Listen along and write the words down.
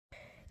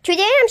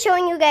Today I'm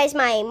showing you guys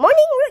my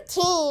morning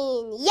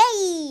routine.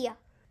 Yay!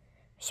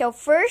 So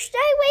first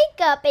I wake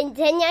up and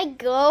then I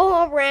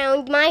go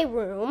around my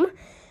room.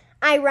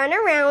 I run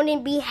around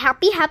and be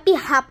happy. And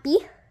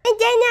then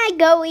I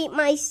go eat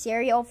my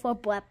cereal for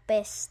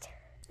breakfast.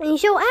 And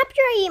so after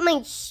I eat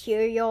my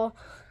cereal,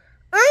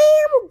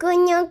 I am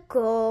gonna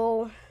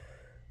go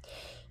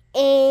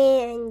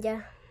and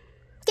get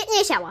in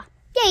the shower.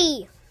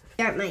 Yay!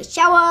 Start my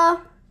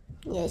shower.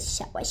 Yes,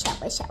 shower.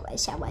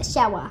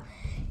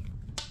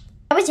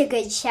 That was a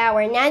good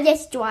shower. Now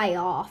let's dry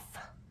off.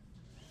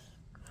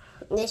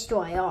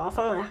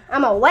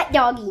 I'm a wet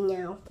doggy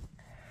now.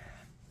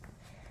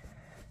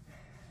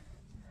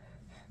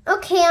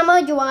 Okay, I'm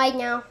all dry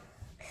now.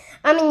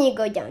 I'm gonna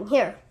go down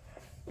here.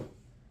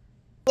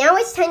 Now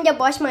it's time to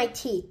brush my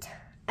teeth.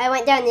 I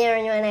went down there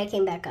and then I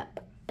came back up.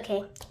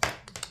 Okay.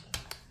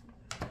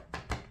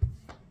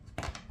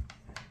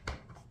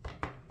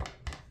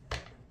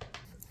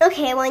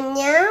 Okay, well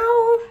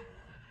now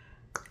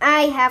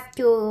I have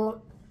to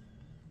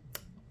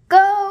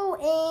go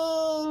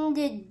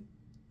and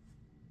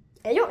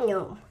I don't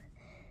know.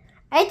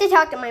 I have to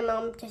talk to my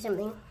mom to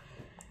something.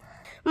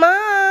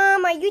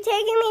 Mom, are you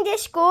taking me to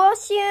school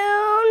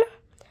soon?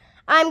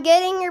 I'm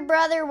getting your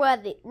brother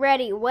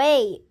ready.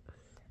 Wait.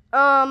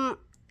 I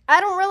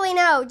don't really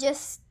know.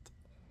 Just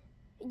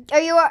are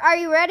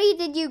you ready?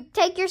 Did you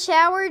take your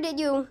shower? Did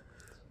you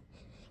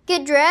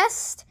get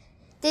dressed?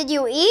 Did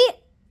you eat?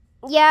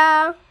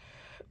 Yeah.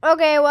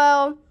 Okay,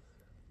 well,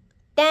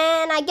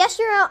 then I guess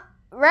you're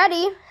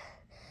ready.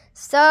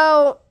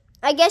 So,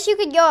 I guess you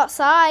could go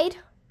outside.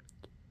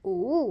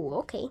 Ooh,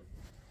 okay.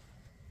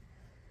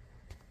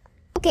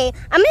 Okay,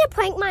 I'm gonna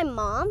prank my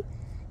mom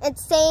and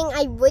saying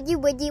I Woody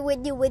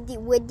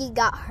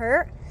got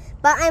hurt.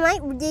 But I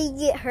might really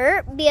get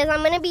hurt because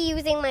I'm gonna be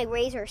using my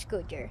razor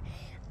scooter.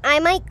 I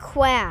might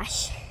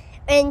crash.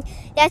 And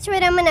that's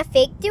what I'm gonna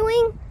fake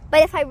doing.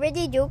 But if I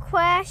really do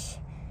crash,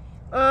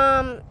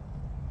 then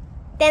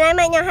I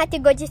might not have to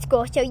go to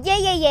school. So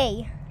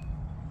yay.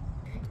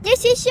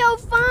 This is so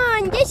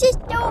fun.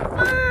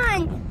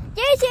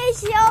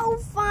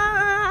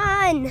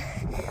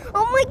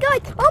 Oh my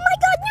god, no.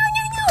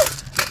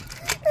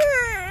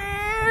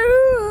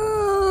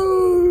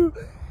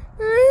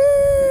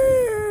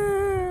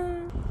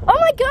 Oh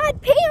my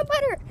god, peanut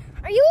butter.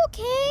 Are you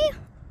okay?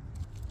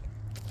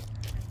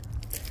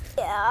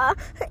 Yeah,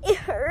 it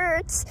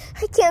hurts.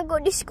 I can't go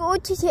to school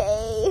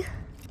today.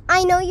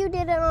 I know you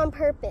did it on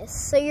purpose,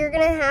 so you're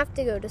gonna have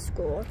to go to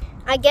school.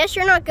 I guess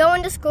you're not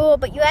going to school,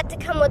 but you have to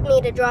come with me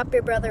to drop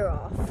your brother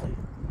off.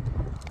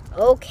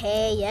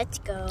 Okay, let's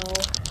go.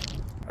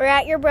 We're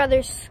at your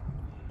brother's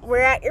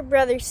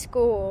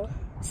school.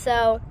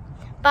 So,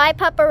 bye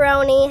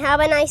Pepperoni. Have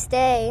a nice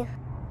day.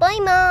 Bye,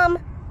 Mom.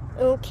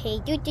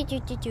 Okay, let's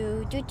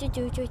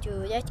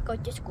go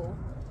to school.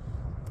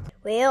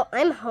 Well,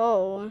 I'm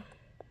home.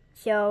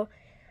 So,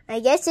 I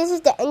guess this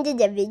is the end of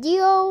the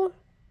video.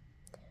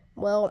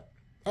 Well,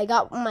 I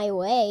got my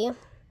way.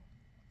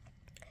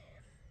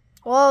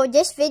 Well,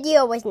 this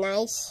video was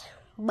nice,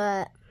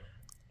 but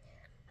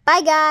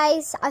bye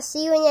guys. I'll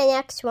see you in the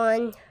next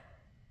one.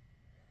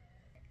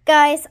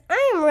 Guys,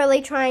 I am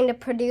really trying to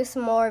produce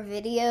more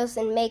videos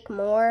and make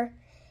more.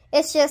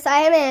 It's just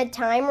I haven't had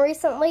time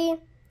recently.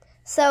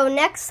 So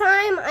next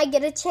time I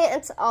get a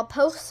chance, I'll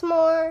post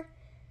more.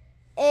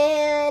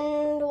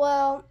 And,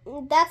 well,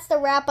 that's the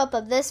wrap up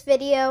of this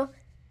video.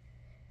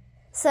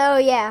 So,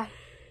 yeah.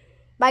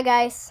 Bye,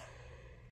 guys.